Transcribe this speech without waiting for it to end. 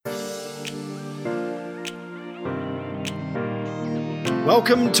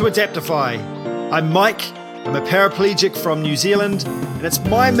Welcome to Adaptify. I'm Mike, I'm a paraplegic from New Zealand, and it's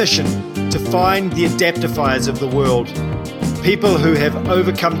my mission to find the adaptifiers of the world. People who have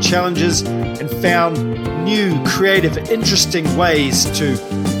overcome challenges and found new, creative, interesting ways to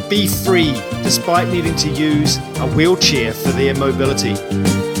be free despite needing to use a wheelchair for their mobility.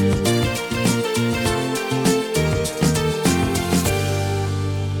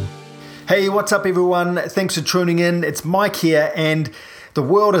 Hey, what's up everyone? Thanks for tuning in. It's Mike here, and the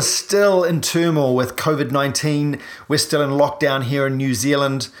world is still in turmoil with COVID-19. We're still in lockdown here in New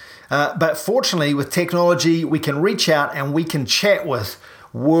Zealand. But fortunately, with technology, we can reach out and we can chat with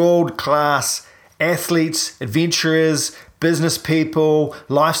world-class athletes, adventurers, business people,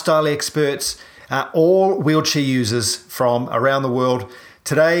 lifestyle experts, all wheelchair users from around the world.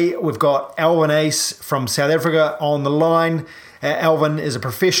 Today, we've got Alvin Ace from South Africa on the line. Alvin is a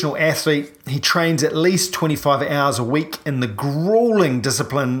professional athlete. He trains at least 25 hours a week in the grueling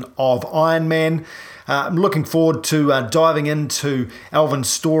discipline of Ironman. I'm looking forward to diving into Alvin's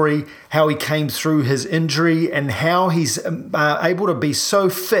story, how he came through his injury, and how he's able to be so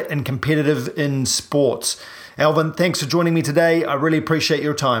fit and competitive in sports. Alvin, thanks for joining me today. I really appreciate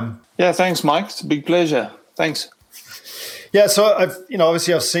your time. Yeah, thanks, Mike. It's a big pleasure. Thanks. Yeah, so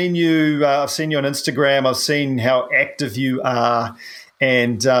obviously I've seen you on Instagram. I've seen how active you are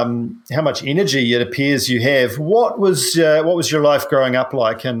and how much energy it appears you have. What was your life growing up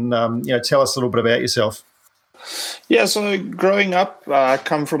like? And tell us a little bit about yourself. Yeah, so growing up, I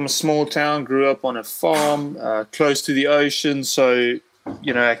come from a small town. Grew up on a farm close to the ocean. So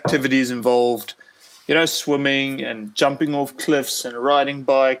activities involved, swimming and jumping off cliffs and riding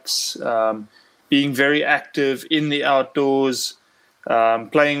bikes. Being very active in the outdoors,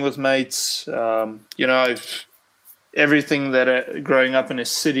 playing with mates, everything that growing up in a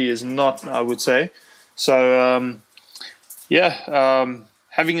city is not, I would say. So,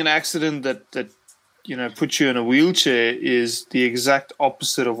 having an accident that puts you in a wheelchair is the exact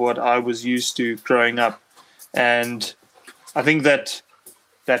opposite of what I was used to growing up. And I think that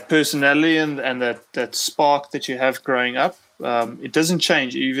personality and that spark that you have growing up, it doesn't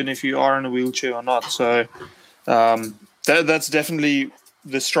change even if you are in a wheelchair or not. So that's definitely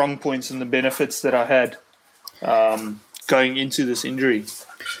the strong points and the benefits that I had going into this injury.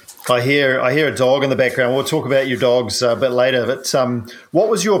 I hear a dog in the background. We'll talk about your dogs a bit later. But what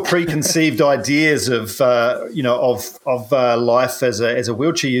was your preconceived ideas of life as a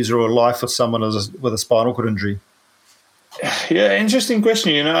wheelchair user or life with someone with a spinal cord injury? Yeah, interesting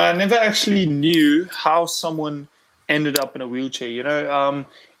question. I never actually knew how someone ended up in a wheelchair.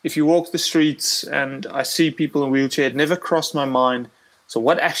 If you walk the streets and I see people in a wheelchair, it never crossed my mind. So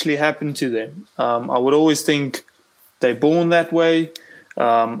what actually happened to them? I would always think they're born that way.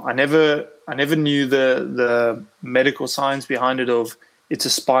 I never knew the medical science behind it of it's a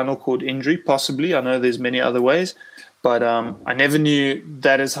spinal cord injury, possibly. I know there's many other ways, but I never knew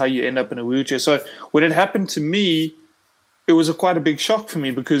that is how you end up in a wheelchair. So when it happened to me, it was quite a big shock for me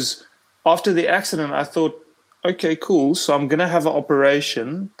because after the accident, I thought, okay, cool. So I'm going to have an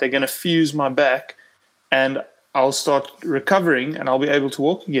operation. They're going to fuse my back and I'll start recovering and I'll be able to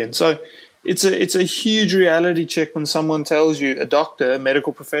walk again. So it's a huge reality check when someone tells you, a doctor, a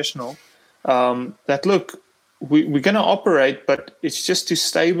medical professional, that, look, we're going to operate, but it's just to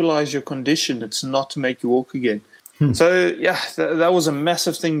stabilize your condition. It's not to make you walk again. So, yeah, that was a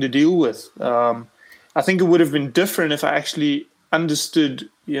massive thing to deal with. I think it would have been different if I actually understood,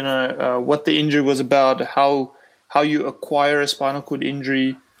 what the injury was about, how you acquire a spinal cord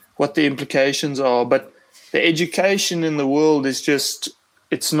injury, what the implications are. But the education in the world is just,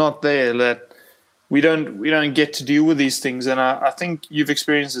 it's not there. That we don't get to deal with these things. And I think you've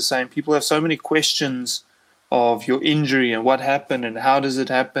experienced the same. People have so many questions of your injury and what happened and how does it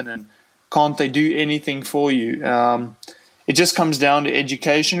happen and can't they do anything for you? It just comes down to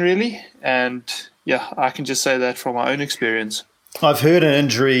education, really. And yeah, I can just say that from my own experience. I've heard an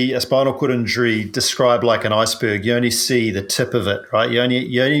injury, a spinal cord injury, described like an iceberg. You only see the tip of it, right? You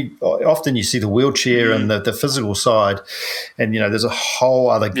only often you see the wheelchair and the physical side, and there's a whole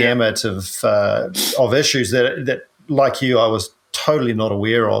other gamut of issues that, like you, I was totally not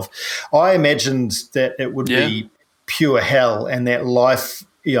aware of. I imagined that it would be pure hell, and that life,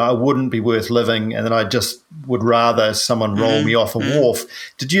 I wouldn't be worth living, and that I just would rather someone roll me off a wharf.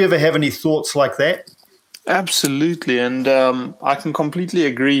 Did you ever have any thoughts like that? Absolutely, and I can completely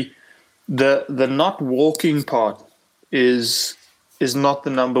agree. The not walking part is not the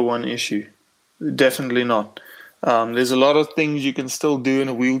number one issue. Definitely not. There's a lot of things you can still do in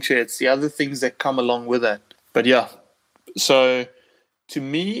a wheelchair. It's the other things that come along with that. But yeah, so to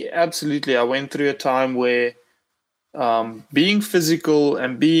me, absolutely, I went through a time where being physical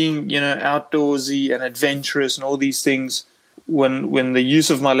and being, outdoorsy and adventurous and all these things, when the use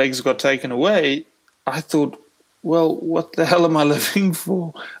of my legs got taken away, I thought, well, what the hell am I living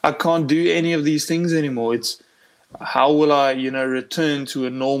for? I can't do any of these things anymore. It's how will I, return to a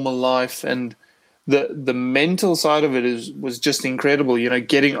normal life? And the mental side of it was just incredible,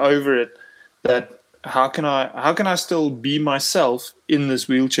 getting over it, that how can I still be myself in this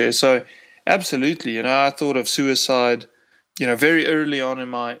wheelchair? So absolutely, I thought of suicide, very early on in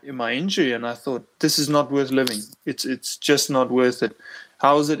my injury, and I thought, this is not worth living. It's just not worth it.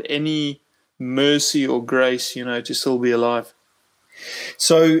 How is it any mercy or grace, to still be alive?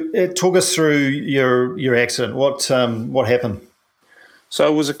 So talk us through your accident. What happened? So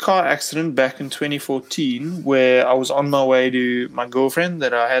it was a car accident back in 2014 where I was on my way to my girlfriend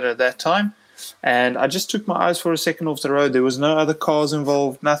that I had at that time, and I just took my eyes for a second off the road. There was no other cars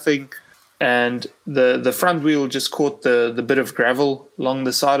involved, nothing. And the front wheel just caught the bit of gravel along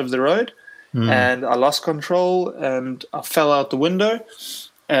the side of the road, and I lost control and I fell out the window.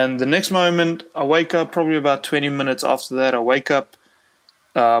 And the next moment I wake up, probably about 20 minutes after that, I wake up,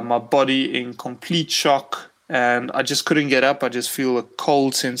 my body in complete shock, and I just couldn't get up. I just feel a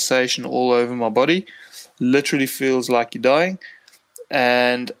cold sensation all over my body. Literally feels like you're dying.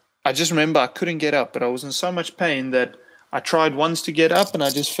 And I just remember I couldn't get up, but I was in so much pain that I tried once to get up and I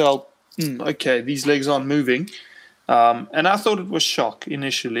just felt, okay, these legs aren't moving. And I thought it was shock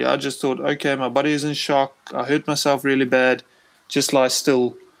initially. I just thought, okay, my body is in shock. I hurt myself really bad. Just lie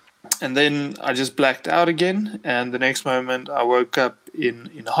still. And then I just blacked out again. And the next moment I woke up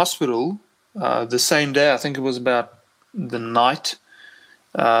in hospital the same day. I think it was about the night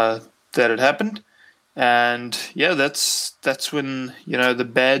that it happened. And yeah, that's when, the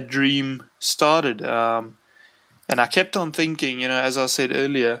bad dream started. And I kept on thinking, as I said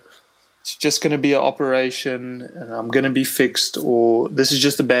earlier, it's just going to be an operation and I'm going to be fixed, or this is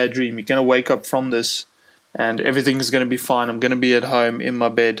just a bad dream. You're going to wake up from this and everything's going to be fine. I'm going to be at home in my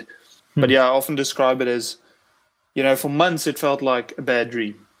bed. But yeah, I often describe it as, for months it felt like a bad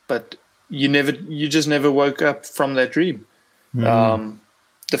dream, but you just never woke up from that dream.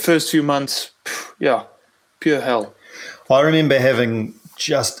 The first few months, pure hell. I remember having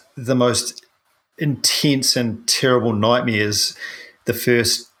just the most intense and terrible nightmares the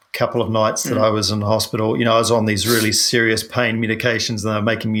first couple of nights that I was in hospital. I was on these really serious pain medications and they were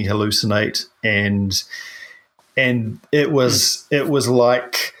making me hallucinate, and it was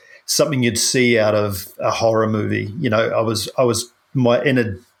like something you'd see out of a horror movie. My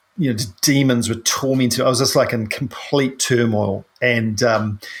inner demons were tormenting. I was just like in complete turmoil, and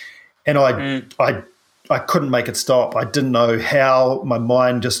I couldn't make it stop. I didn't know how. My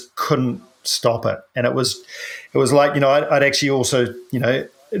mind just couldn't stop it, and it was like I'd actually also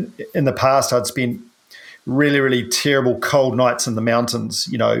in the past I'd spent really, really terrible cold nights in the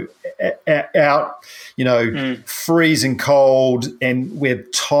mountains, out, freezing cold, and where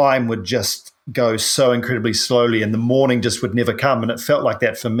time would just go so incredibly slowly and the morning just would never come. And it felt like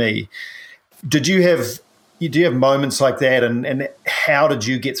that for me. Do you have moments like that, and how did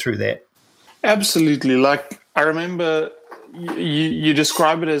you get through that? Absolutely. Like, I remember you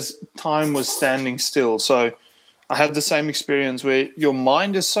describe it as time was standing still. So I had the same experience where your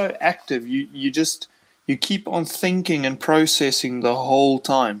mind is so active. You keep on thinking and processing the whole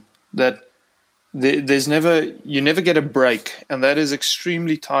time that you never get a break, and that is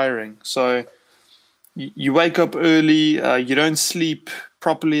extremely tiring. So you wake up early, you don't sleep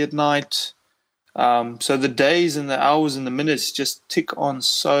properly at night. So the days and the hours and the minutes just tick on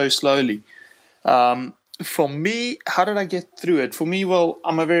so slowly. For me, how did I get through it? For me, well,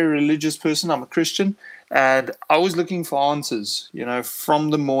 I'm a very religious person. I'm a Christian, and I was looking for answers, from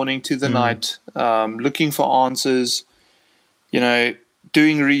the morning to the night, looking for answers,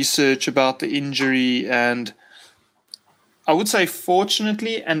 doing research about the injury. And I would say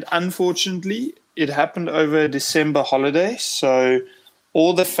fortunately and unfortunately, it happened over a December holiday. So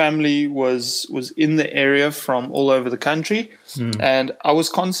all the family was in the area from all over the country. And I was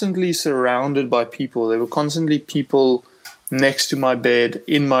constantly surrounded by people. There were constantly people next to my bed,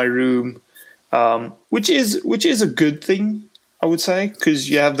 in my room, which is a good thing, I would say, because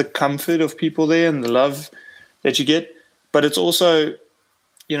you have the comfort of people there and the love that you get. But it's also,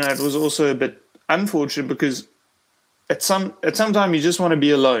 it was also a bit unfortunate because at some time you just want to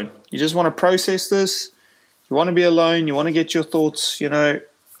be alone. You just want to process this. You want to be alone. You want to get your thoughts,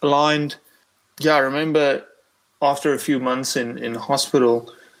 aligned. Yeah, I remember after a few months in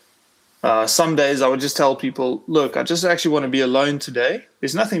hospital, some days I would just tell people, look, I just actually want to be alone today.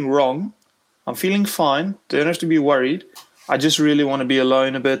 There's nothing wrong. I'm feeling fine. Don't have to be worried. I just really want to be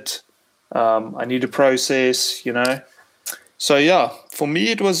alone a bit. I need to process, So yeah, for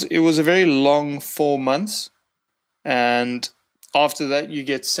me it was a very long 4 months, and after that you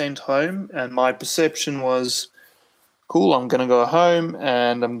get sent home, and my perception was, cool, I'm going to go home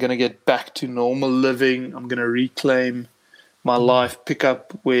and I'm going to get back to normal living. I'm going to reclaim my life, pick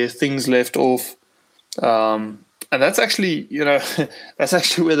up where things left off. And that's actually, that's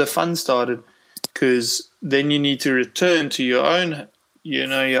actually where the fun started, because then you need to return to your own,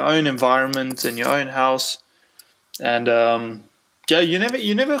 your own environment and your own house. And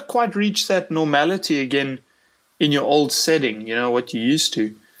you never quite reach that normality again in your old setting, what you used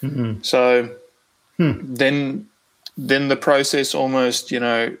to. Mm-mm. So then the process almost,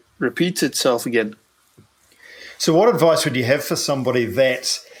 repeats itself again. So what advice would you have for somebody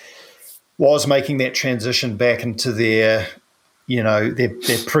that was making that transition back into their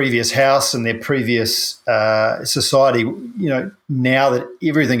previous house and their previous society, now that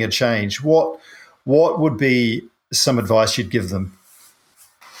everything had changed? What would be some advice you'd give them?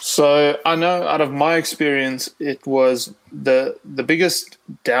 So I know out of my experience, it was the biggest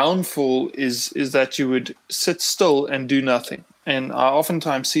downfall is that you would sit still and do nothing. And I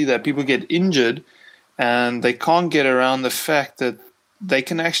oftentimes see that people get injured and they can't get around the fact that they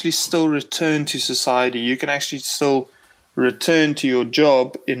can actually still return to society. You can actually still return to your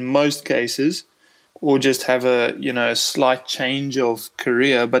job in most cases, or just have a slight change of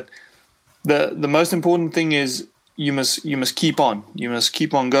career. But the most important thing is you must keep on. You must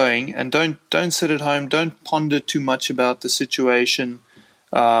keep on going, and don't sit at home. Don't ponder too much about the situation.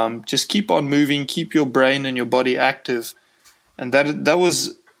 Just keep on moving. Keep your brain and your body active, and that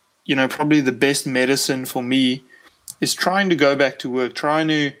was, probably the best medicine for me, is trying to go back to work, trying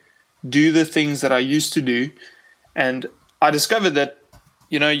to do the things that I used to do. And I discovered that,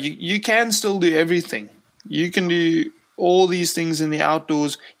 you can still do everything. You can do all these things in the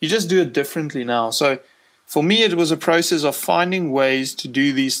outdoors. You just do it differently now. So for me, it was a process of finding ways to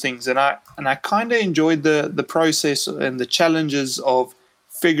do these things. And I kind of enjoyed the process and the challenges of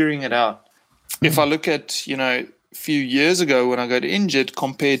figuring it out. If I look at, a few years ago when I got injured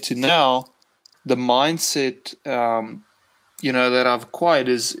compared to now, the mindset, that I've acquired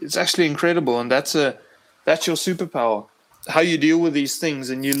it's actually incredible. And that's your superpower, how you deal with these things.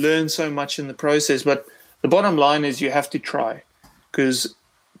 And you learn so much in the process. But the bottom line is you have to try, because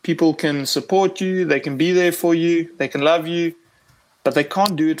people can support you. They can be there for you. They can love you, but they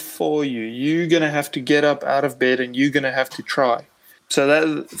can't do it for you. You're going to have to get up out of bed and you're going to have to try. So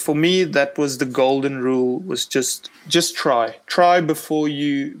that, for me, that was the golden rule, was just try before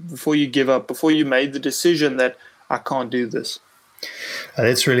you give up, before you made the decision that I can't do this.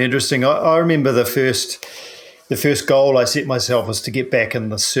 That's really interesting. I remember the first goal I set myself was to get back in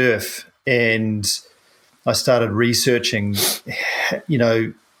the surf, and I started researching,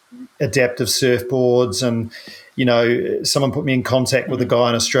 adaptive surfboards, and, someone put me in contact with a guy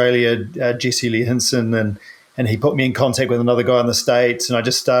in Australia, Jesse Lee Hinson, and he put me in contact with another guy in the States, and I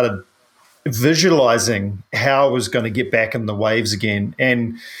just started visualizing how I was going to get back in the waves again.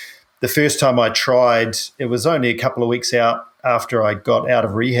 And the first time I tried, it was only a couple of weeks out after I got out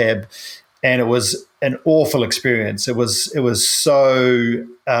of rehab, and it was an awful experience. It was so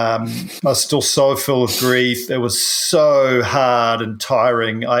I was still so full of grief. It was so hard and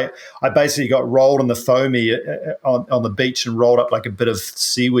tiring. I basically got rolled in the foamy on the beach and rolled up like a bit of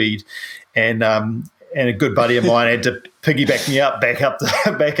seaweed, and a good buddy of mine had to piggyback me up back up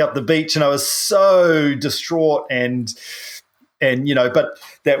the beach, and I was so distraught and but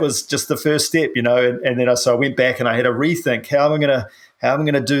that was just the first step, and then so I went back and I had to rethink, how am I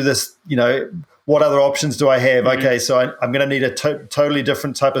going to do this, what other options do I have? Mm-hmm. Okay, so I'm going to need a totally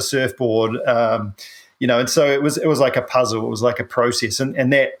different type of surfboard, and so it was like a puzzle. It was like a process,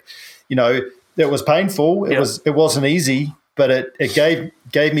 and that, that was painful. It wasn't easy, but it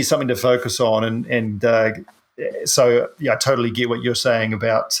gave me something to focus on, and so I totally get what you're saying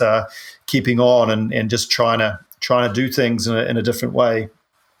about keeping on and just trying to do things in a different way.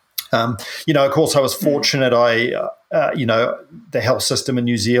 Of course, I was fortunate. The health system in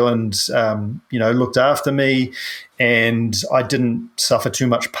New Zealand, looked after me, and I didn't suffer too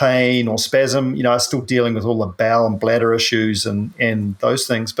much pain or spasm. I was still dealing with all the bowel and bladder issues and those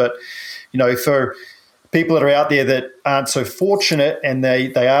things. But, for people that are out there that aren't so fortunate and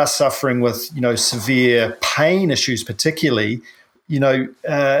they are suffering with, severe pain issues particularly,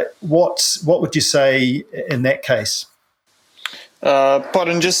 what would you say in that case?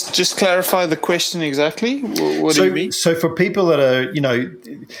 Pardon, just clarify the question exactly. What do you mean? So for people that are,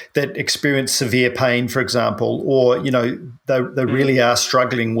 that experience severe pain, for example, or, they really are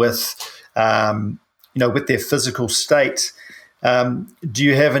struggling with, with their physical state, Do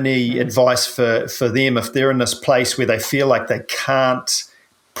you have any advice for them if they're in this place where they feel like they can't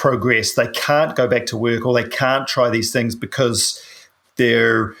progress, they can't go back to work, or they can't try these things because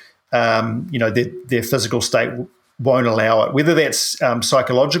their physical state won't allow it? Whether that's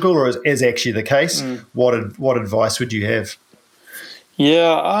psychological or is actually the case, what advice would you have?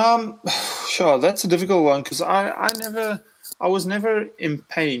 Yeah, sure. That's a difficult one because I was never in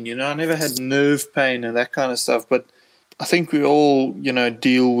pain. I never had nerve pain and that kind of stuff. But I think we all,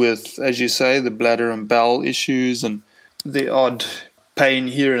 deal with, as you say, the bladder and bowel issues and the odd pain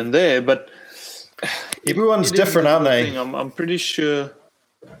here and there. But everyone's different, aren't they? I'm pretty sure.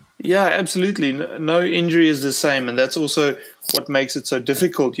 Yeah, absolutely. No injury is the same, and that's also what makes it so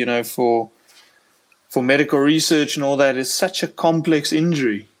difficult. For medical research and all that. Is such a complex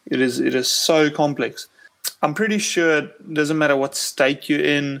injury. It is so complex. I'm pretty sure it doesn't matter what state you're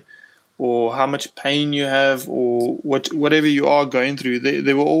in or how much pain you have or whatever you are going through,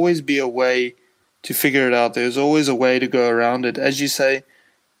 there will always be a way to figure it out. There's always a way to go around it. As you say,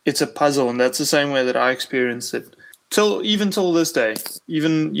 it's a puzzle, and that's the same way that I experienced it. Till this day,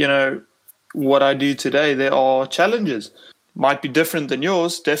 even, what I do today, there are challenges. Might be different than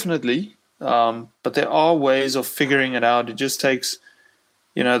yours, definitely. But there are ways of figuring it out. It just takes,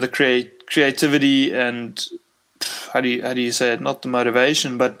 the creativity and how do you say it? Not the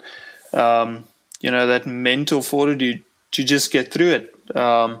motivation, but that mental fortitude to just get through it.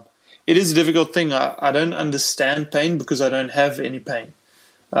 It is a difficult thing. I don't understand pain because I don't have any pain,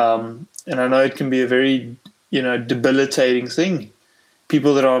 and I know it can be a very debilitating thing.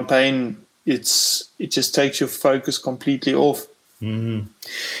 People that are in pain, it just takes your focus completely off. Mm.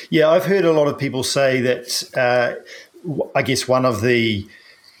 Yeah, I've heard a lot of people say that. I guess one of the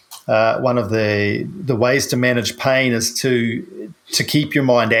ways to manage pain is to keep your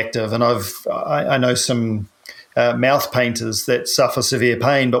mind active. And I know some mouth painters that suffer severe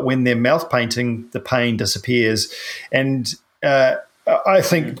pain, but when they're mouth painting, the pain disappears. And I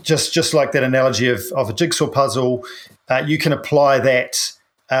think just like that analogy of a jigsaw puzzle, you can apply that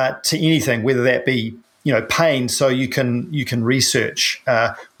to anything, whether that be pain. So you can research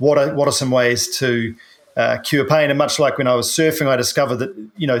what are some ways to cure pain. And much like when I was surfing, I discovered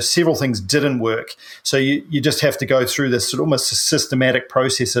that several things didn't work. So you just have to go through this sort of almost a systematic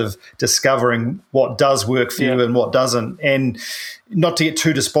process of discovering what does work for you and what doesn't, and not to get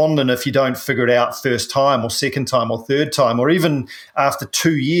too despondent if you don't figure it out first time or second time or third time, or even after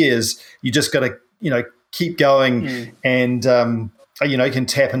 2 years. You just got to keep going and. You can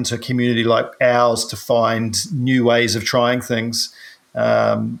tap into a community like ours to find new ways of trying things.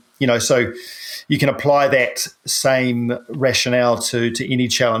 So you can apply that same rationale to any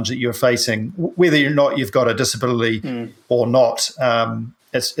challenge that you're facing, whether or not you've got a disability or not.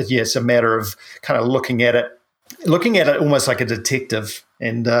 It's a matter of kind of looking at it almost like a detective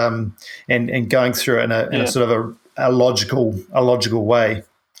and going through it in a sort of a logical way.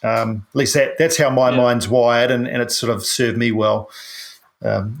 At least that's how my mind's wired, and it's sort of served me well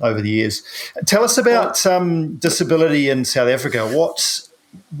over the years. Tell us about disability in South Africa.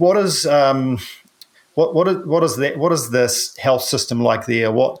 What is this health system like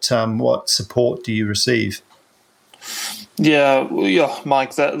there? What support do you receive? Yeah,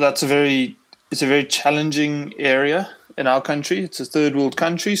 Mike. It's a very challenging area in our country. It's a third world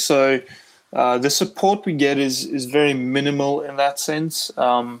country, so. The support we get is very minimal in that sense.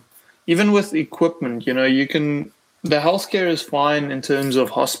 Even with equipment, the healthcare is fine in terms of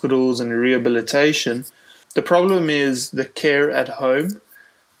hospitals and rehabilitation. The problem is the care at home.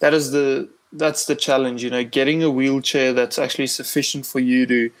 That's the challenge, getting a wheelchair that's actually sufficient for you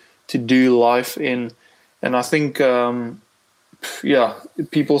to do life in. And I think,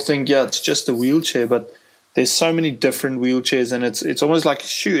 people think, it's just a wheelchair, but there's so many different wheelchairs, and it's almost like a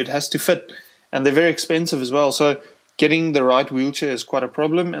shoe. It has to fit, and they're very expensive as well. So getting the right wheelchair is quite a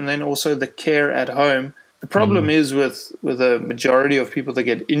problem. And then also the care at home. The problem is with a majority of people that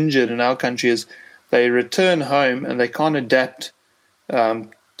get injured in our country is they return home and they can't adapt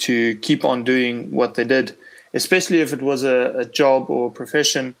to keep on doing what they did, especially if it was a job or a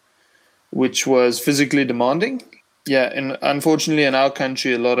profession which was physically demanding. Yeah, and unfortunately in our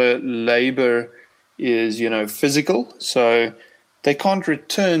country, a lot of labor is, physical. So they can't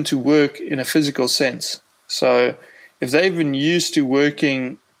return to work in a physical sense. So if they've been used to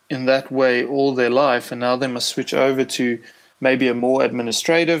working in that way all their life, and now they must switch over to maybe a more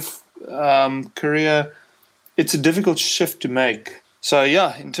administrative career, it's a difficult shift to make. So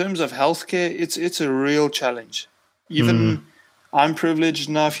in terms of healthcare, it's a real challenge. Even I'm privileged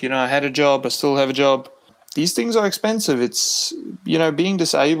enough, I had a job, I still have a job. These things are expensive. It's, being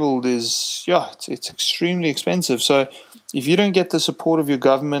disabled is, it's extremely expensive. So if you don't get the support of your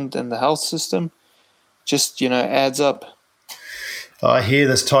government and the health system, just, adds up. I hear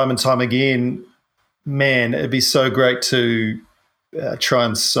this time and time again. Man, it'd be so great to try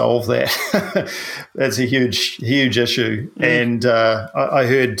and solve that. That's a huge issue. And I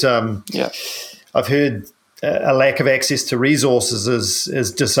heard, I've heard a lack of access to resources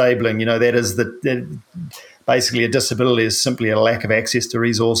is disabling. That is that basically a disability is simply a lack of access to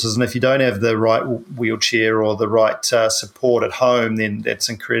resources. And if you don't have the right wheelchair or the right support at home, then that's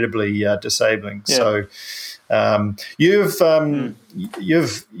incredibly disabling. Yeah. So you've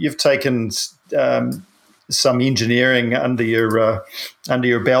taken some engineering under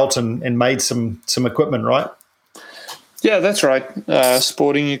your belt and made some equipment, right? Yeah, that's right.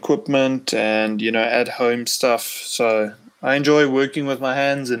 Sporting equipment and at home stuff. So I enjoy working with my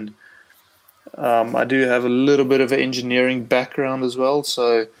hands, and I do have a little bit of an engineering background as well.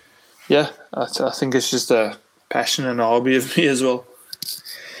 So yeah, I think it's just a passion and a hobby of me as well.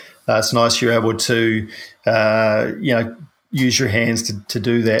 It's nice you're able to use your hands to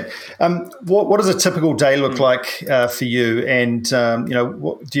do that. What does a typical day look like for you? And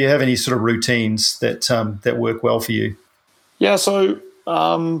do you have any sort of routines that work well for you? Yeah, so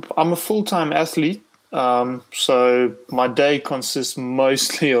I'm a full-time athlete. So my day consists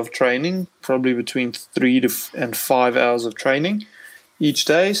mostly of training, probably between 3 and 5 hours of training each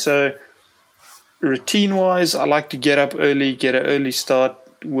day. So routine-wise, I like to get up early, get an early start,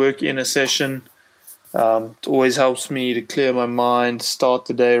 work in a session. It always helps me to clear my mind, start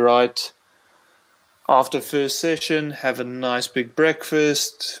the day right. After first session, have a nice big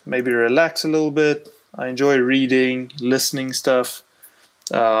breakfast, maybe relax a little bit. I enjoy reading, listening stuff,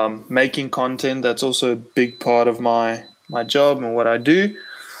 making content. That's also a big part of my job and what I do.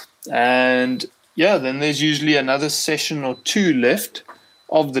 And yeah, then there's usually another session or two left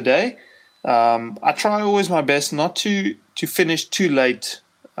of the day. I try always my best not to finish too late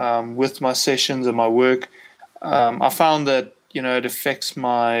with my sessions and my work. I found that it affects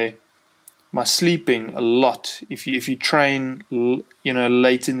my sleeping a lot. If you train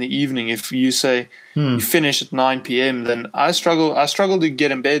late in the evening, if you say you finish at 9 p.m., then I struggle to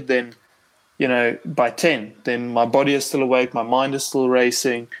get in bed then by 10. Then my body is still awake, my mind is still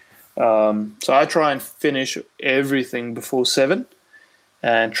racing. So I try and finish everything before 7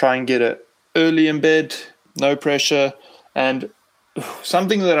 and try and get it early in bed, no pressure. And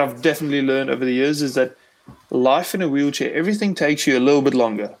something that I've definitely learned over the years is that life in a wheelchair, everything takes you a little bit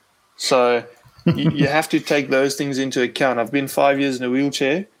longer. So you have to take those things into account. I've been 5 years in a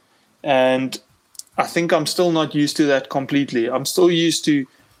wheelchair, and I think I'm still not used to that completely. I'm still used to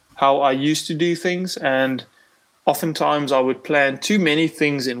how I used to do things, and oftentimes I would plan too many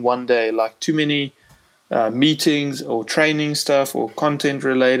things in one day, like too many meetings or training stuff or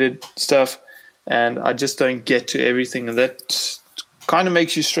content-related stuff, and I just don't get to everything, and that kind of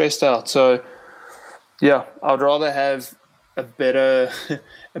makes you stressed out. So yeah, I'd rather have a better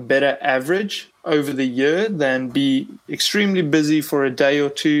average over the year than be extremely busy for a day or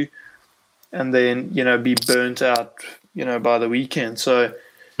two and then be burnt out by the weekend. So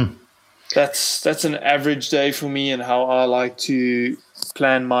that's an average day for me and how I like to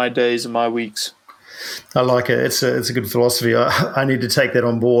plan my days and my weeks. I like it. It's a good philosophy. I need to take that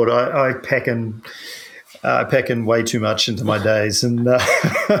on board. I pack in way too much into my days, and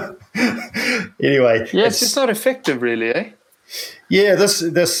anyway, yeah, it's just not effective, really, eh? Yeah, this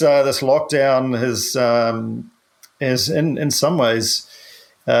lockdown has in some ways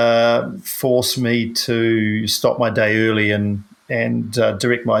forced me to stop my day early and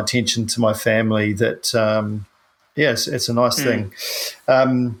direct my attention to my family. That it's a nice thing.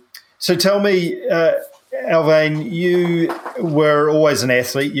 So tell me, Alvain, you were always an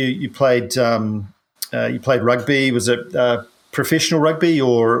athlete. You played rugby. Was it professional rugby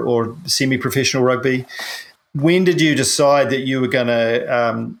or semi-professional rugby? When did you decide that you were going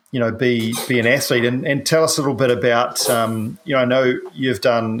to, be an athlete? And tell us a little bit about, I know you've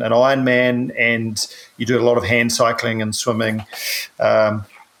done an Ironman and you do a lot of hand cycling and swimming.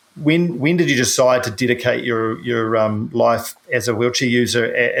 When did you decide to dedicate your life as a wheelchair user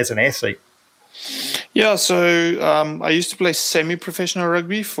as an athlete? Yeah, so I used to play semi-professional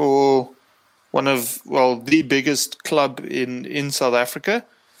rugby for the biggest club in South Africa.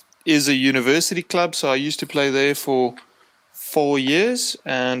 Is a university club, so I used to play there for 4 years,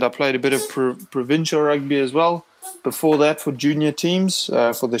 and I played a bit of provincial rugby as well. Before that, for junior teams,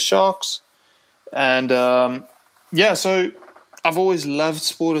 for the Sharks. And so I've always loved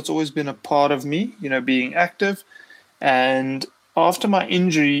sport. It's always been a part of me, being active. And after my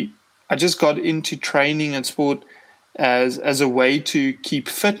injury, I just got into training and sport as a way to keep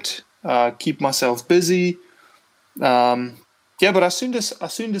fit, keep myself busy, But I soon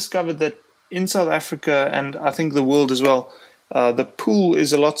discovered that in South Africa, and I think the world as well, the pool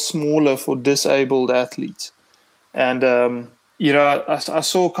is a lot smaller for disabled athletes. And I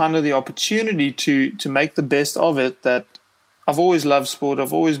saw kind of the opportunity to make the best of it. That I've always loved sport.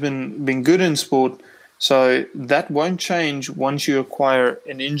 I've always been good in sport. So that won't change once you acquire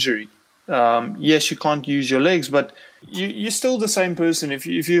an injury. Yes, you can't use your legs, but you're still the same person. If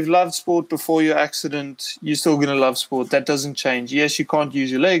you've loved sport before your accident, you're still going to love sport. That doesn't change. Yes, you can't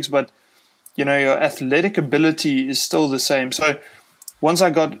use your legs, but your athletic ability is still the same. So once I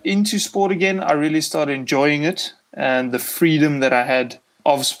got into sport again, I really started enjoying it, and the freedom that I had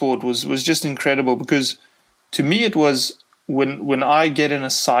of sport was just incredible. Because to me, it was when I get in a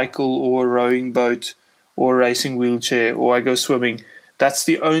cycle or a rowing boat or a racing wheelchair or I go swimming, that's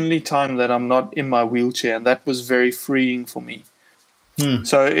the only time that I'm not in my wheelchair, and that was very freeing for me.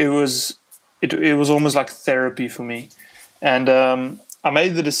 So it was almost like therapy for me, and I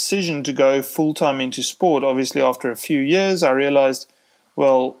made the decision to go full time into sport. Obviously, after a few years, I realized,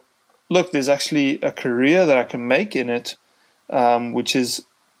 well, look, there's actually a career that I can make in it, which is,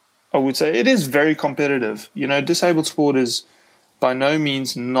 I would say, it is very competitive. Disabled sport is by no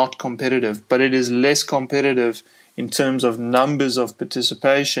means not competitive, but it is less competitive in terms of numbers of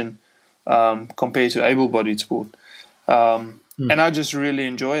participation compared to able-bodied sport. And I just really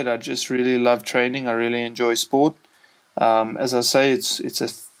enjoy it. I just really love training. I really enjoy sport. As I say, it's a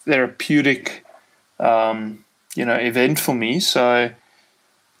therapeutic, event for me. So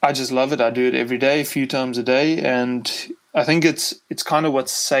I just love it. I do it every day, a few times a day, and I think it's kind of what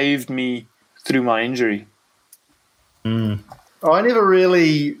saved me through my injury. I never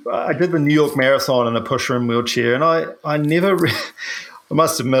really. I did the New York Marathon in a push-room wheelchair, and I never. I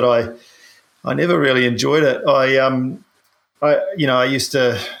must admit, I never really enjoyed it. I used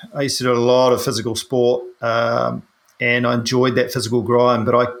to do a lot of physical sport, and I enjoyed that physical grind,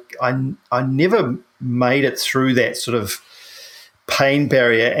 but I never made it through that sort of pain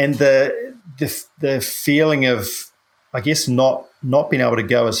barrier and the feeling of, I guess, not being able to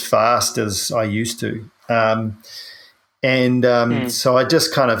go as fast as I used to. So I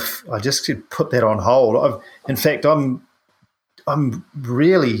just put that on hold. In fact, I'm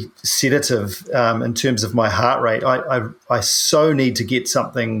really sedative in terms of my heart rate. I so need to get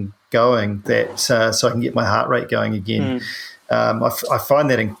something going that so I can get my heart rate going again. I find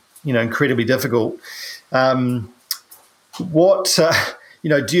that incredibly difficult. Do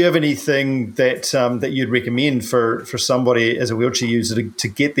you have anything that you'd recommend for somebody as a wheelchair user to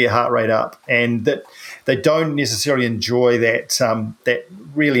get their heart rate up, and that they don't necessarily enjoy that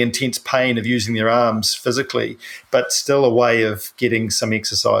really intense pain of using their arms physically, but still a way of getting some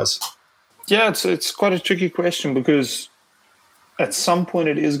exercise? Yeah, it's quite a tricky question, because at some point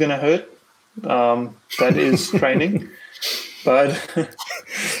it is going to hurt. That is training, but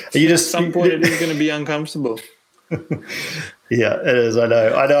at some point it is going to be uncomfortable. Yeah, it is. I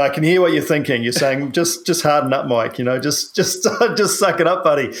know. I can hear what you're thinking. You're saying, just harden up, Mike. Just suck it up,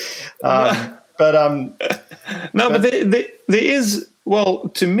 buddy. But there is. Well,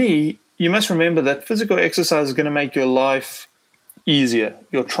 to me, you must remember that physical exercise is going to make your life easier.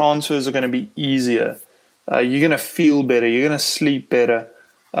 Your transfers are going to be easier. You're going to feel better. You're going to sleep better.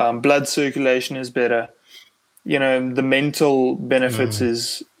 Blood circulation is better. The mental benefits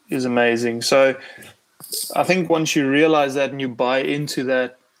is amazing. So I think once you realize that and you buy into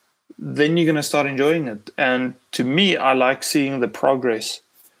that, then you're going to start enjoying it. And to me, I like seeing the progress.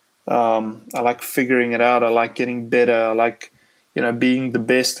 I like figuring it out. I like getting better. I like, being the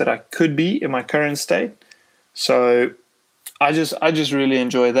best that I could be in my current state. So I just really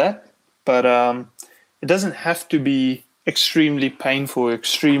enjoy that. But it doesn't have to be extremely painful,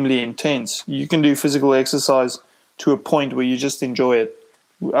 extremely intense. You can do physical exercise to a point where you just enjoy it.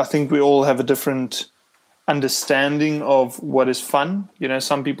 I think we all have a different understanding of what is fun.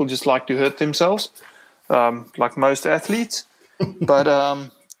 Some people just like to hurt themselves, like most athletes. But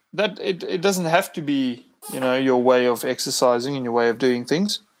that it doesn't have to be, your way of exercising and your way of doing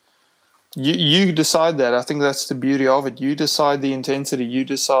things. You decide that. I think that's the beauty of it. You decide the intensity. You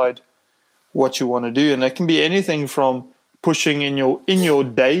decide what you want to do, and that can be anything from pushing in your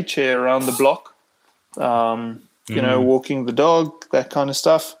day chair around the block, walking the dog, that kind of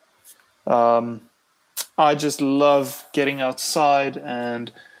stuff. I just love getting outside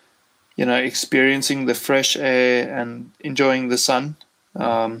and, experiencing the fresh air and enjoying the sun.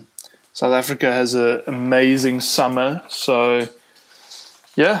 South Africa has an amazing summer. So,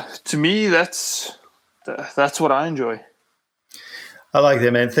 yeah, to me, that's what I enjoy. I like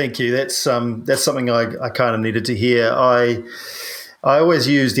that, man. Thank you. That's something I kind of needed to hear. I always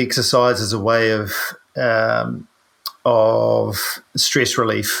used exercise as a way of of stress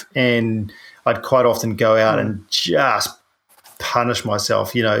relief, and I'd quite often go out and just punish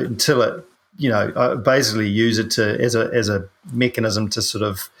myself, until it, I basically use it as a mechanism to sort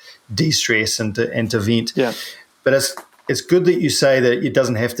of de-stress and to vent. Yeah. But it's good that you say that it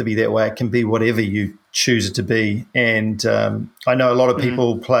doesn't have to be that way. It can be whatever you choose it to be. And I know a lot of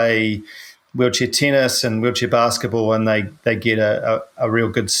people play wheelchair tennis and wheelchair basketball, and they get a real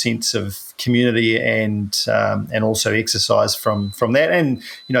good sense of community and also exercise from that. And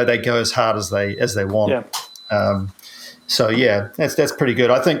they go as hard as they want. Yeah. So yeah, that's pretty good.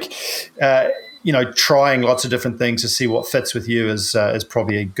 I think trying lots of different things to see what fits with you is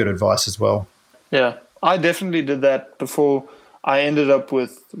probably a good advice as well. Yeah, I definitely did that before I ended up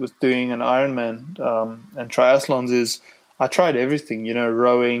with doing an Ironman and triathlons. Is I tried everything,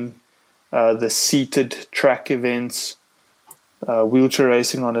 rowing, the seated track events, wheelchair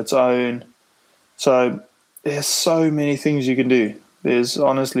racing on its own. So there's so many things you can do. There's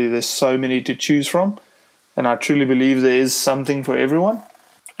so many to choose from. And I truly believe there is something for everyone.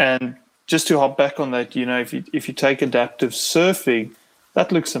 And just to hop back on that, if you take adaptive surfing,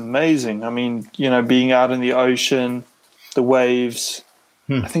 that looks amazing. I mean, being out in the ocean, the waves,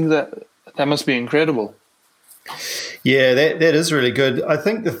 I think that must be incredible. Yeah, that is really good. I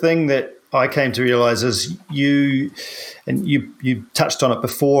think the thing that I came to realize is you touched on it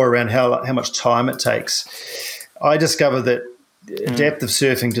before around how much time it takes. I discovered that adaptive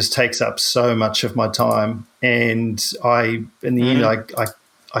surfing just takes up so much of my time, and in the end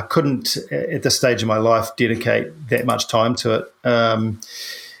I couldn't at this stage of my life dedicate that much time to it.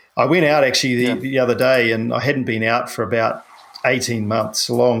 I went out actually the other day, and I hadn't been out for about 18 months,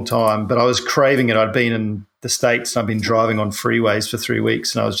 a long time, but I was craving it. I'd been in the States and I've been driving on freeways for 3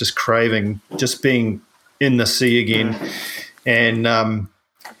 weeks, and I was just craving just being in the sea again. And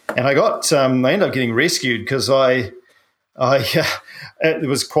I got I ended up getting rescued because it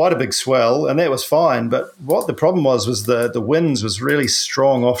was quite a big swell, and that was fine. But what the problem was the winds was really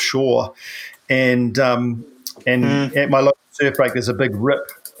strong offshore, and at my local surf break there's a big rip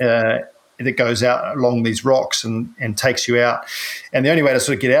that goes out along these rocks and takes you out. And the only way to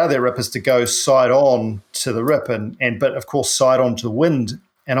sort of get out of that rip is to go side on to the rip, but of course side on to the wind.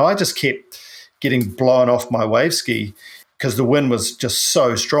 And I just kept getting blown off my wave ski because the wind was just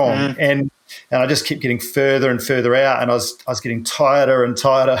so strong. And I just kept getting further and further out, and I was getting tireder and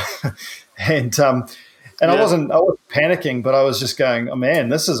tireder. and I wasn't panicking, but I was just going, oh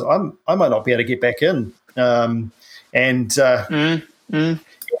man, I might not be able to get back in. Anyway,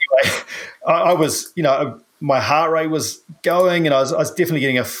 I was, my heart rate was going, and I was definitely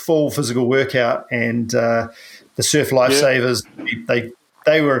getting a full physical workout. And the Surf Lifesavers,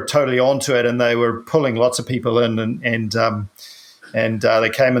 they were totally onto it, and they were pulling lots of people in, and they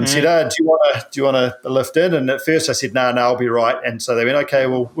came and said, do you want to lift in? And at first I said, no, I'll be right. And so they went, okay,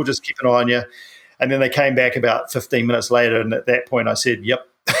 well, we'll just keep an eye on you. And then they came back about 15 minutes later, and at that point I said, yep,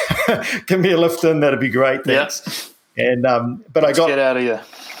 give me a lift in, that'd be great, thanks. And but I got get out of here.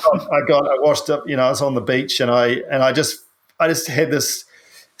 I washed up, I was on the beach, and I just had this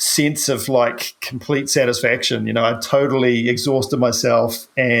sense of like complete satisfaction. I totally exhausted myself,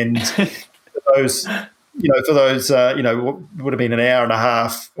 and for those what would have been an hour and a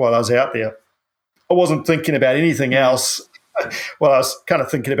half while I was out there, I wasn't thinking about anything else. Well, I was kind of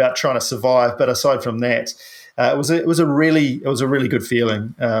thinking about trying to survive, but aside from that, it was a really good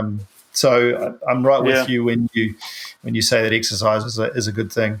feeling. So I'm right with you when you say that exercise is a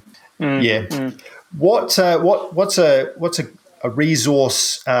good thing. What's a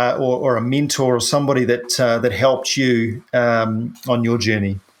resource or a mentor or somebody that helped you on your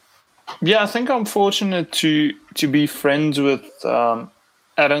journey? Yeah, I think I'm fortunate to be friends with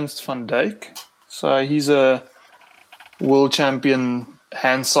Ernst van Dijk. So he's a world champion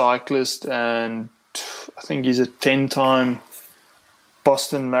hand cyclist, and I think he's a 10-time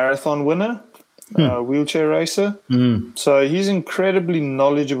Boston Marathon winner, wheelchair racer. So he's incredibly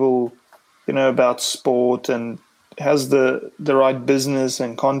knowledgeable, about sport, and has the right business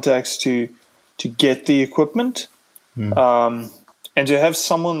and contacts to get the equipment. And to have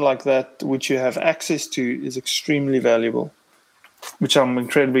someone like that, which you have access to, is extremely valuable, which I'm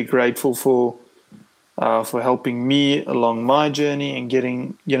incredibly grateful for helping me along my journey and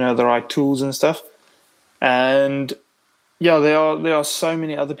getting, the right tools and stuff. And yeah, there are so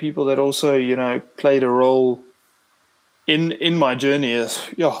many other people that also, played a role in my journey.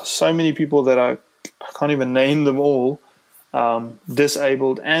 So many people that I can't even name them all,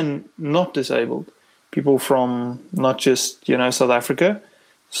 disabled and not disabled. People from not just, South Africa.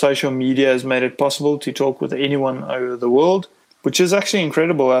 Social media has made it possible to talk with anyone over the world, which is actually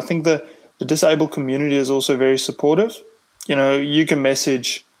incredible. I think the the disabled community is also very supportive. You can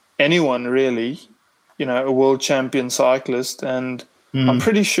message anyone really, a world champion cyclist, and I'm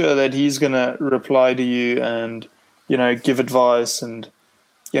pretty sure that he's going to reply to you and, give advice and,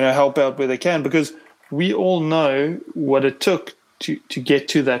 help out where they can, because we all know what it took to get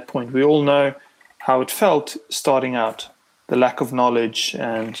to that point. We all know how it felt starting out, the lack of knowledge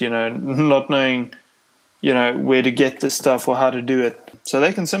and, not knowing, where to get this stuff or how to do it. So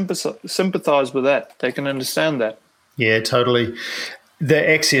they can sympathize with that. They can understand that. Yeah, totally. The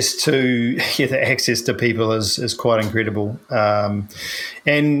access to people is quite incredible. I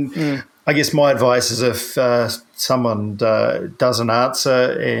guess my advice is if someone doesn't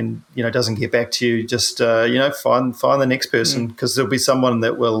answer and doesn't get back to you, just find the next person, because there'll be someone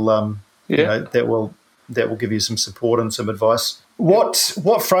that will that will give you some support and some advice. What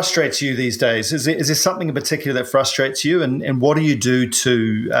frustrates you these days? Is there something in particular that frustrates you, and what do you do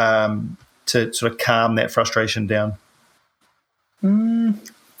to sort of calm that frustration down?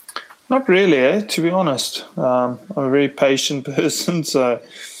 Not really, to be honest. I'm a very patient person, so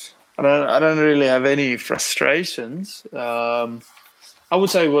I don't really have any frustrations. I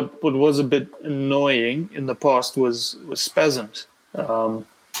would say what was a bit annoying in the past was spasms.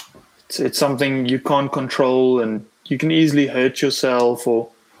 It's something you can't control, and you can easily hurt yourself, or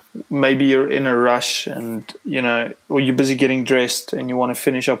maybe you're in a rush and, or you're busy getting dressed and you want to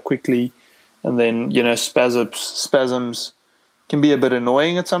finish up quickly, and then, spasms can be a bit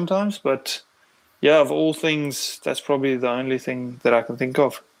annoying at sometimes. But yeah, of all things, that's probably the only thing that I can think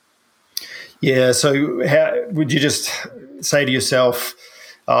of. Yeah. So how would you just say to yourself,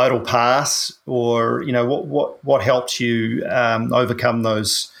 it'll pass, or, what helped you overcome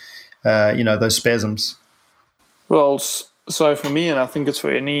those spasms? Well, so for me, and I think it's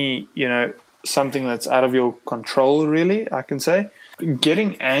for any, something that's out of your control, really, I can say,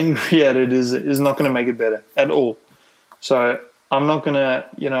 getting angry at it is not going to make it better at all. So I'm not going to,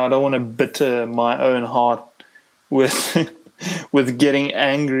 I don't want to bitter my own heart with with getting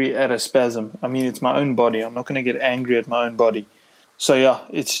angry at a spasm. I mean, it's my own body. I'm not going to get angry at my own body. So yeah,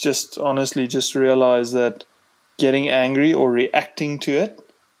 it's just honestly just realize that getting angry or reacting to it,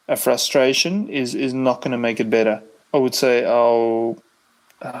 a frustration, is not going to make it better. I would say, how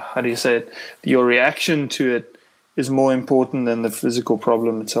do you say it? Your reaction to it is more important than the physical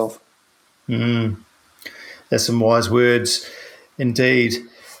problem itself. That's some wise words indeed.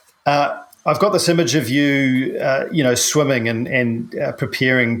 I've got this image of you, swimming and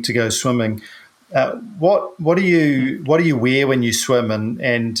preparing to go swimming. What do you wear when you swim,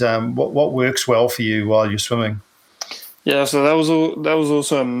 and what works well for you while you're swimming? Yeah, so that was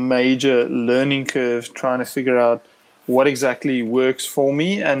also a major learning curve, trying to figure out what exactly works for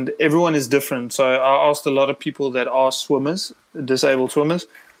me, and everyone is different. So I asked a lot of people that are swimmers, disabled swimmers,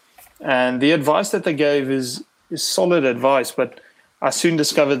 and the advice that they gave is solid advice, but I soon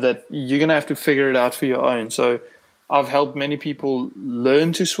discovered that you're going to have to figure it out for your own. So I've helped many people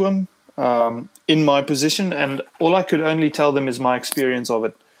learn to swim in my position, and all I could only tell them is my experience of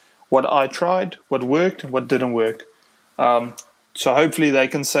it, what I tried, what worked, what didn't work. So hopefully they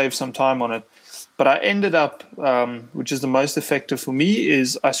can save some time on it. But I ended up, which is the most effective for me,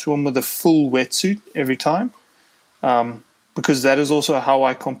 is I swim with a full wetsuit every time, because that is also how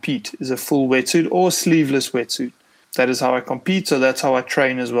I compete, is a full wetsuit or a sleeveless wetsuit. That is how I compete, so that's how I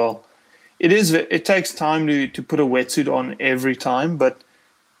train as well. It takes time to put a wetsuit on every time, but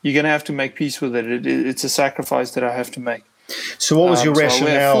you're going to have to make peace with it. It's a sacrifice that I have to make. So what was your rationale?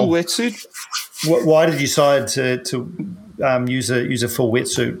 I wear a full wetsuit. Why did you decide to use a full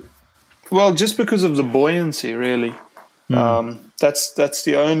wetsuit? Well, just because of the buoyancy, really. That's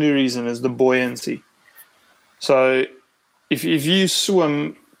the only reason, is the buoyancy. So if you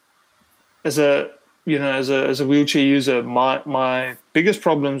swim as a wheelchair user, my biggest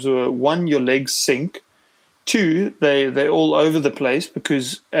problems were, one, your legs sink. Two, they're all over the place,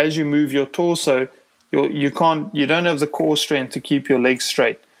 because as you move your torso, you don't have the core strength to keep your legs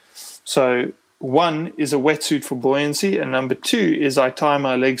straight. So one is a wetsuit for buoyancy, and number two is I tie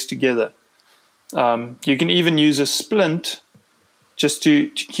my legs together. You can even use a splint just to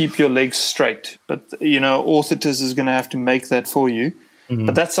keep your legs straight, but orthotis is going to have to make that for you. Mm-hmm.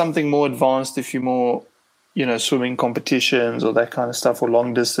 But that's something more advanced if you're more, swimming competitions or that kind of stuff, or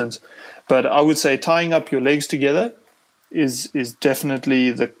long distance. But I would say tying up your legs together is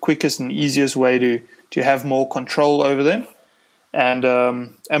definitely the quickest and easiest way to have more control over them.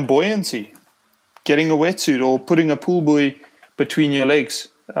 And buoyancy, getting a wetsuit or putting a pool buoy between your legs,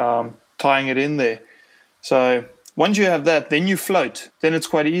 tying it in there. So once you have that, then you float. Then it's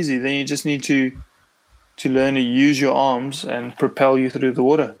quite easy. Then you just need to learn to use your arms and propel you through the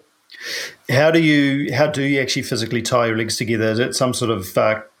water. How do you actually physically tie your legs together? Is it some sort of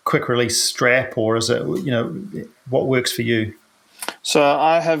quick release strap, or is it, what works for you? So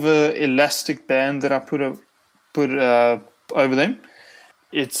I have a elastic band that I put over them.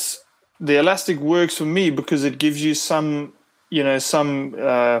 It's the elastic works for me because it gives you some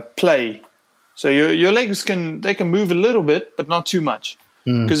play. So your legs can move a little bit, but not too much.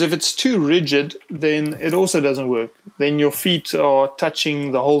 Because if it's too rigid, then it also doesn't work. Then your feet are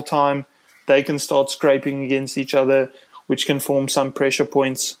touching the whole time. They can start scraping against each other, which can form some pressure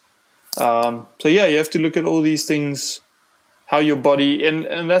points. So you have to look at all these things, how your body,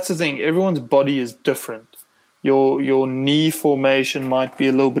 and that's the thing, everyone's body is different. Your knee formation might be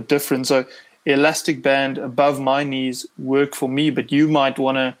a little bit different. So elastic band above my knees work for me, but you might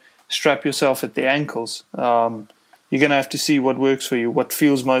want to strap yourself at the ankles. You're going to have to see what works for you, what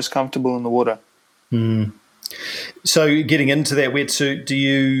feels most comfortable in the water. So getting into that wetsuit, do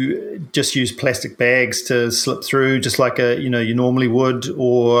you just use plastic bags to slip through just like you normally would,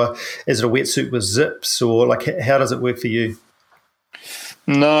 or is it a wetsuit with zips, or like how does it work for you?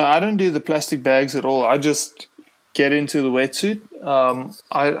 No, I don't do the plastic bags at all. I just get into the wetsuit.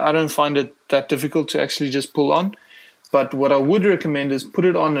 I don't find it that difficult to actually just pull on. But what I would recommend is put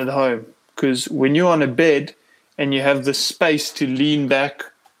it on at home, because when you're on a bed and you have the space to lean back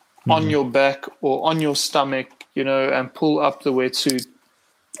on your back or on your stomach, and pull up the wetsuit,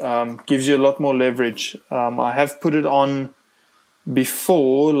 gives you a lot more leverage. I have put it on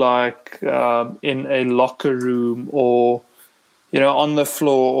before, like in a locker room or on the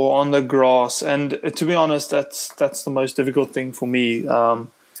floor or on the grass. And to be honest, that's the most difficult thing for me.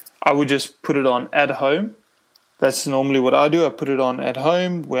 I would just put it on at home. That's normally what I do. I put it on at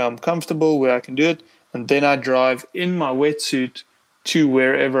home where I'm comfortable, where I can do it. And then I drive in my wetsuit to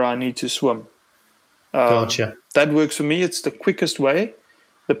wherever I need to swim. Gotcha. That works for me. It's the quickest way.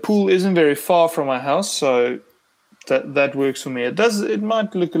 The pool isn't very far from my house, so that works for me. It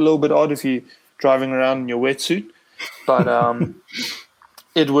might look a little bit odd if you're driving around in your wetsuit, but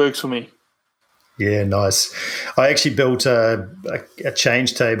it works for me. Yeah, nice. I actually built a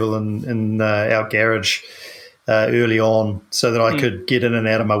change table in our garage early on so that I could get in and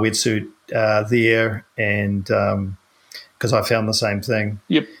out of my wetsuit there, and because I found the same thing.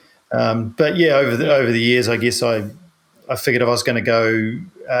 Yep. But yeah, over the years, I guess I figured if I was going to go,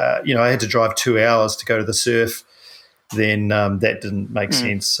 I had to drive 2 hours to go to the surf, then that didn't make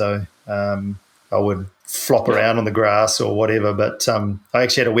sense. So I would flop around on the grass or whatever. But I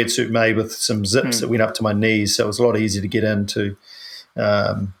actually had a wetsuit made with some zips that went up to my knees, so it was a lot easier to get into,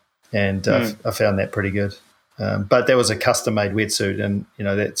 and I found that pretty good. But that was a custom-made wetsuit, and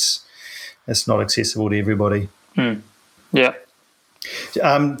that's not accessible to everybody. Yeah.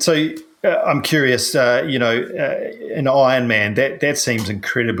 So I'm curious. An Ironman that seems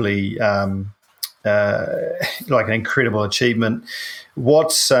incredibly like an incredible achievement.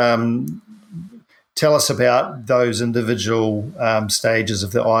 Tell us about those individual stages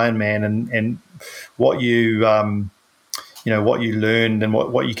of the Ironman and what you what you learned and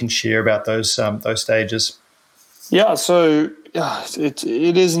what you can share about those stages. Yeah, so it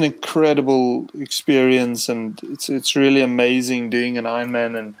is an incredible experience, and it's really amazing doing an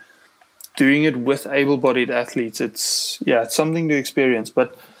Ironman and doing it with able-bodied athletes. It's something to experience.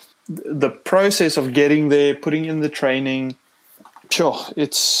 But the process of getting there, putting in the training,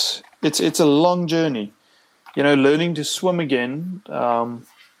 it's a long journey. Learning to swim again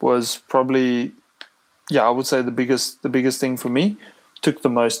was probably, I would say the biggest thing for me. Took the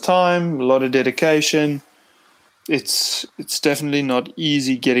most time, a lot of dedication. It's definitely not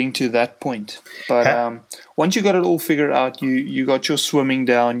easy getting to that point. But once you got it all figured out, you got your swimming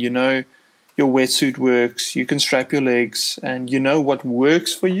down, your wetsuit works, you can strap your legs, and you know what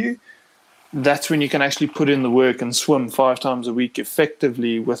works for you. That's when you can actually put in the work and swim 5 times a week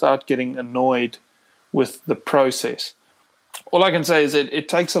effectively without getting annoyed with the process. All I can say is that it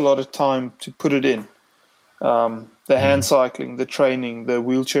takes a lot of time to put it in. The hand cycling, the training, the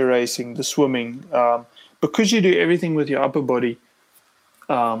wheelchair racing, the swimming. Because you do everything with your upper body,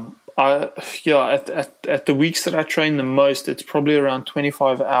 at the weeks that I train the most, it's probably around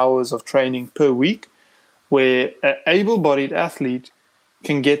 25 hours of training per week, where an able-bodied athlete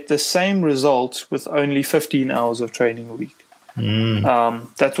can get the same results with only 15 hours of training a week.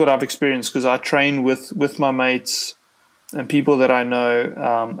 That's what I've experienced, because I train with my mates and people that I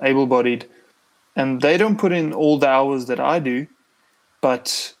know, able-bodied, and they don't put in all the hours that I do,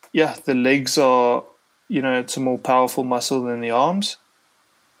 but the legs are, it's a more powerful muscle than the arms.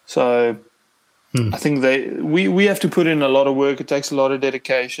 So I think we have to put in a lot of work. It takes a lot of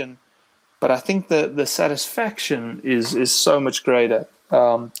dedication, but I think the satisfaction is so much greater.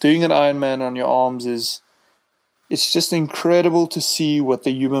 Doing an Ironman on your arms it's just incredible to see what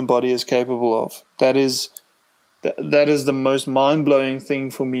the human body is capable of. That is the most mind-blowing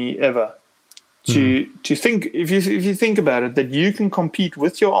thing for me ever. To think, if you think about it, that you can compete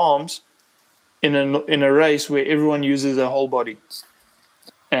with your arms in a race where everyone uses their whole body,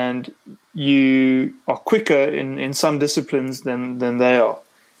 and you are quicker in some disciplines than they are.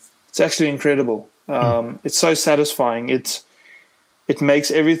 It's actually incredible. It's so satisfying. It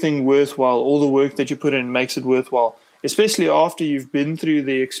makes everything worthwhile. All the work that you put in makes it worthwhile, especially after you've been through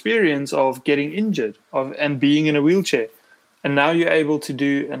the experience of getting injured and being in a wheelchair. And now you're able to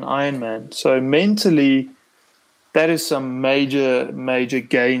do an Ironman. So mentally, that is some major, major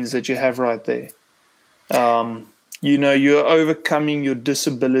gains that you have right there. You're overcoming your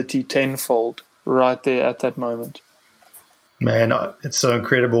disability tenfold right there at that moment. Man, it's so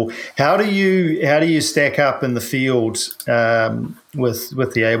incredible. How do you stack up in the field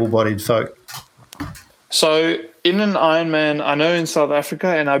with the able-bodied folk? So in an Ironman, I know in South Africa,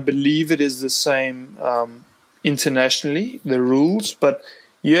 and I believe it is the same internationally, the rules, but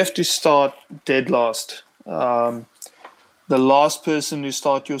you have to start dead last. The last person to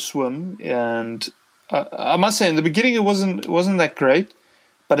start your swim, and I must say in the beginning it wasn't that great,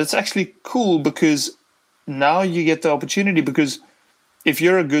 but it's actually cool because now you get the opportunity, because if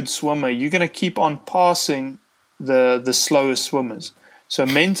you're a good swimmer, you're going to keep on passing the slowest swimmers. So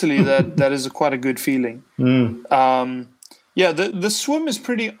mentally that is quite a good feeling. The swim is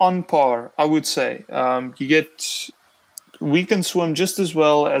pretty on par, I would say. We can swim just as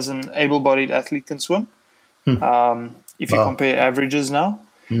well as an able-bodied athlete can swim, if you compare averages now.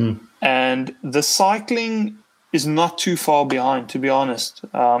 And the cycling is not too far behind, to be honest.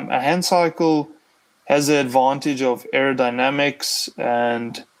 A hand cycle has the advantage of aerodynamics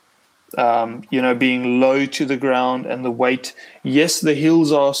and being low to the ground and the weight. Yes, the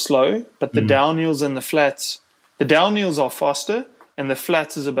hills are slow, but the downhills and the flats, the downhills are faster and the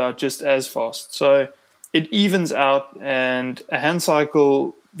flats is about just as fast. So it evens out, and a hand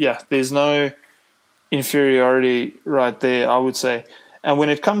cycle, there's no inferiority right there, I would say. And when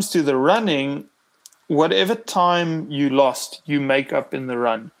it comes to the running, whatever time you lost, you make up in the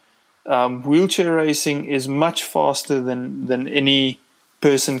run. Wheelchair racing is much faster than any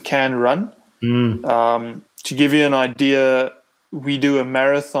person can run. To give you an idea, we do a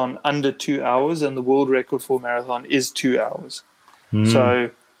marathon under 2 hours, and the world record for marathon is 2 hours.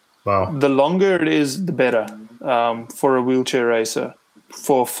 So the longer it is, the better for a wheelchair racer.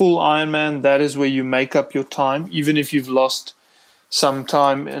 For a full Ironman, that is where you make up your time. Even if you've lost some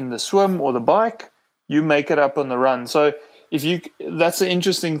time in the swim or the bike, you make it up on the run. So that's the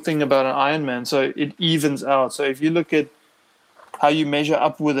interesting thing about an Ironman. So it evens out. So if you look at how you measure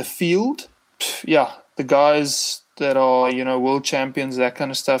up with a field, the guys that are, world champions, that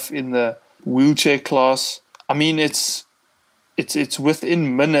kind of stuff in the wheelchair class, I mean, it's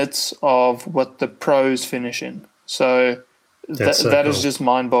within minutes of what the pros finish in. So that is just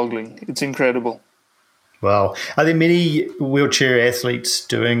mind-boggling. It's incredible. Wow. Are there many wheelchair athletes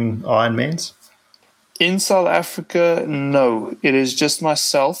doing Ironmans? In South Africa, no. It is just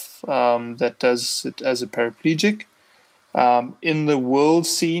myself that does it as a paraplegic. In the world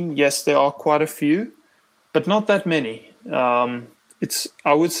scene, yes, there are quite a few, but not that many. I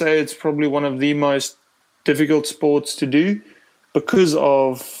would say it's probably one of the most difficult sports to do because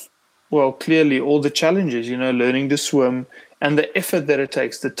of, clearly all the challenges, learning to swim and the effort that it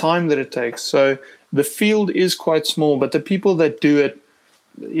takes, the time that it takes. So the field is quite small, but the people that do it,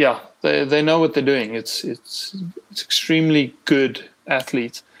 they know what they're doing. It's extremely good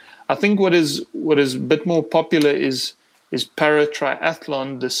athletes. I think what is a bit more popular is para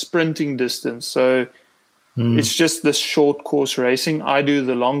triathlon, the sprinting distance. So it's just the short course racing. I do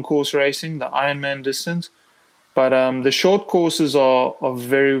the long course racing, the Ironman distance. But the short courses are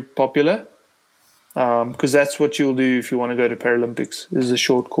very popular because that's what you'll do if you want to go to Paralympics, is a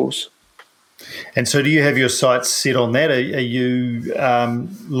short course. And so do you have your sights set on that? Are you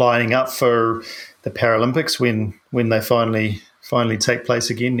lining up for the Paralympics when they finally take place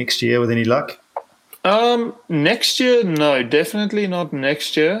again next year with any luck? Next year, no, definitely not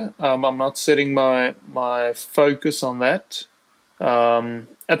next year. I'm not setting my focus on that.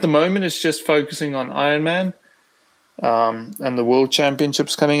 At the moment, it's just focusing on Ironman and the World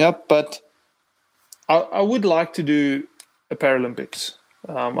Championships coming up. But I would like to do a Paralympics.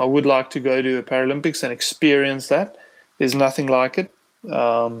 I would like to go to a Paralympics and experience that. There's nothing like it.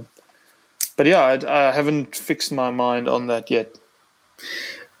 But I haven't fixed my mind on that yet.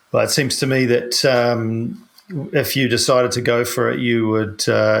 Well, it seems to me that if you decided to go for it, you would,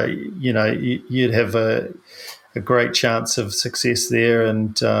 you'd have a a great chance of success there.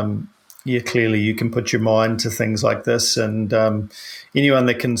 And clearly you can put your mind to things like this. And anyone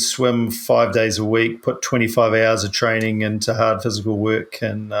that can swim 5 days a week, put 25 hours of training into hard physical work,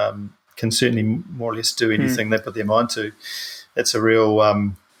 and can certainly more or less do anything they put their mind to. It's a real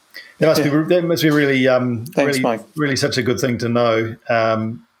that must be really Thanks, Mike. Really such a good thing to know.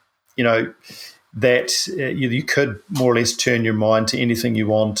 That you could more or less turn your mind to anything you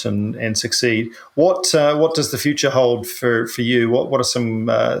want and succeed. What does the future hold for you? What are something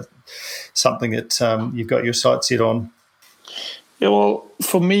that you've got your sights set on? Yeah, well,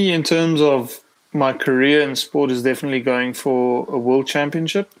 for me, in terms of my career in sport, is definitely going for a world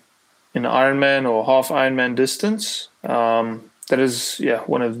championship in Ironman or half Ironman distance. That is,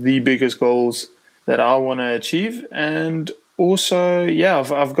 one of the biggest goals that I want to achieve. And also,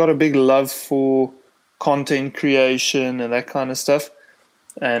 I've got a big love for content creation and that kind of stuff,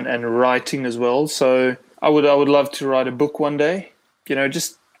 and writing as well. So I would love to write a book one day,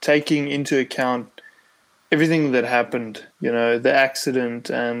 just taking into account everything that happened, the accident,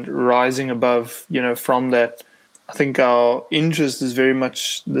 and rising above, from that. I think our interest is very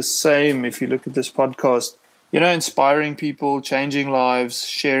much the same if you look at this podcast, inspiring people, changing lives,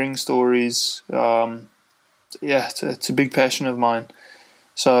 sharing stories. It's a big passion of mine.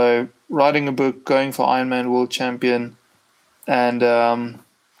 So writing a book, going for Ironman World Champion. And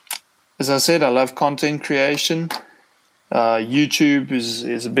as I said, I love content creation. YouTube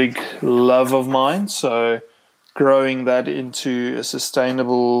is a big love of mine. So growing that into a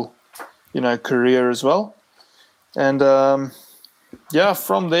sustainable, career as well. And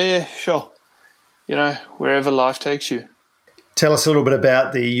from there, sure, wherever life takes you. Tell us a little bit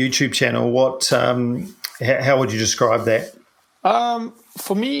about the YouTube channel. How would you describe that?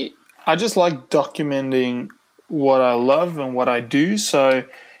 For me, I just like documenting what I love and what I do. So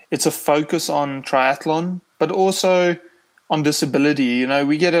it's a focus on triathlon, but also on disability.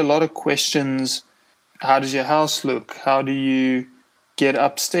 We get a lot of questions. How does your house look? How do you get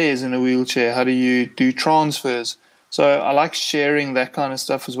upstairs in a wheelchair? How do you do transfers? So I like sharing that kind of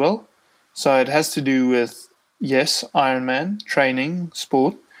stuff as well. So it has to do with, yes, Ironman, training,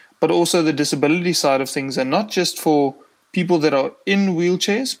 sport, but also the disability side of things, and not just for people that are in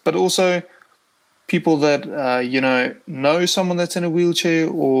wheelchairs, but also people that, know someone that's in a wheelchair,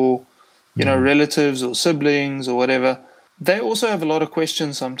 or, relatives or siblings or whatever. They also have a lot of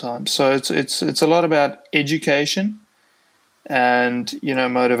questions sometimes. So it's a lot about education and,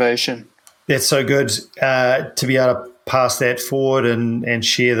 motivation. That's so good to be able to pass that forward and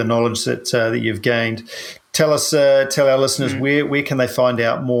share the knowledge that you've gained. Tell our listeners where can they find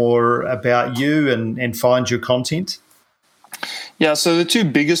out more about you and find your content? Yeah, so the two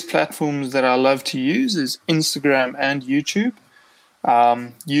biggest platforms that I love to use is Instagram and YouTube.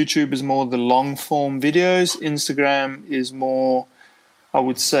 YouTube is more the long form videos. Instagram is more, I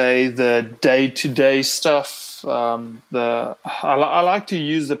would say, the day-to-day stuff. I like to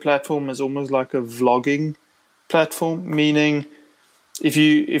use the platform as almost like a vlogging platform, meaning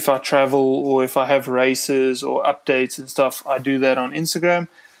if I travel or if I have races or updates and stuff, I do that on Instagram.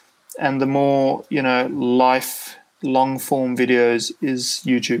 And the more, life long form videos is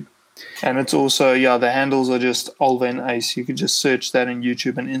YouTube. And it's also, the handles are just Alven Ace. You can just search that in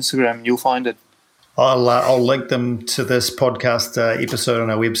YouTube and Instagram and you'll find it. I'll link them to this podcast episode on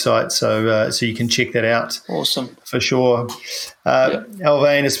our website, so you can check that out. Awesome. For sure.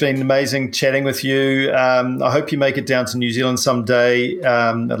 Alven, it's been amazing chatting with you. I hope you make it down to New Zealand someday.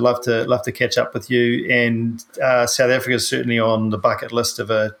 I'd love to catch up with you. And South Africa is certainly on the bucket list of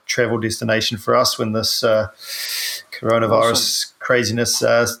a travel destination for us when this coronavirus craziness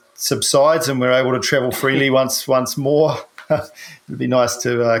subsides and we're able to travel freely once more. It'd be nice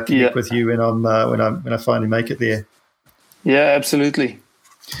to connect with you when I finally make it there. Yeah, absolutely.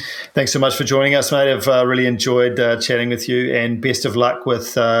 Thanks so much for joining us, mate. I've really enjoyed chatting with you, and best of luck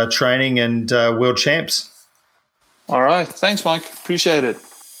with training and World Champs. All right. Thanks, Mike. Appreciate it.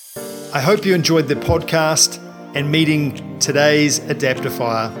 I hope you enjoyed the podcast and meeting today's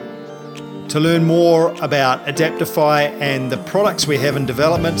Adaptifier. To learn more about Adaptify and the products we have in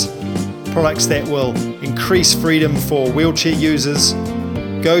development, products that will increase freedom for wheelchair users,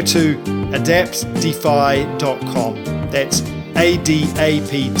 go to adaptdefy.com. That's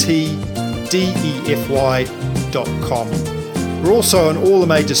adaptdefy.com. We're also on all the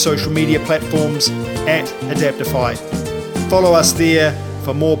major social media platforms at Adaptify. Follow us there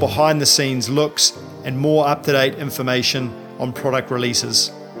for more behind the scenes looks and more up-to-date information on product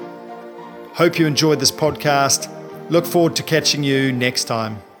releases. Hope you enjoyed this podcast. Look forward to catching you next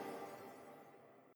time.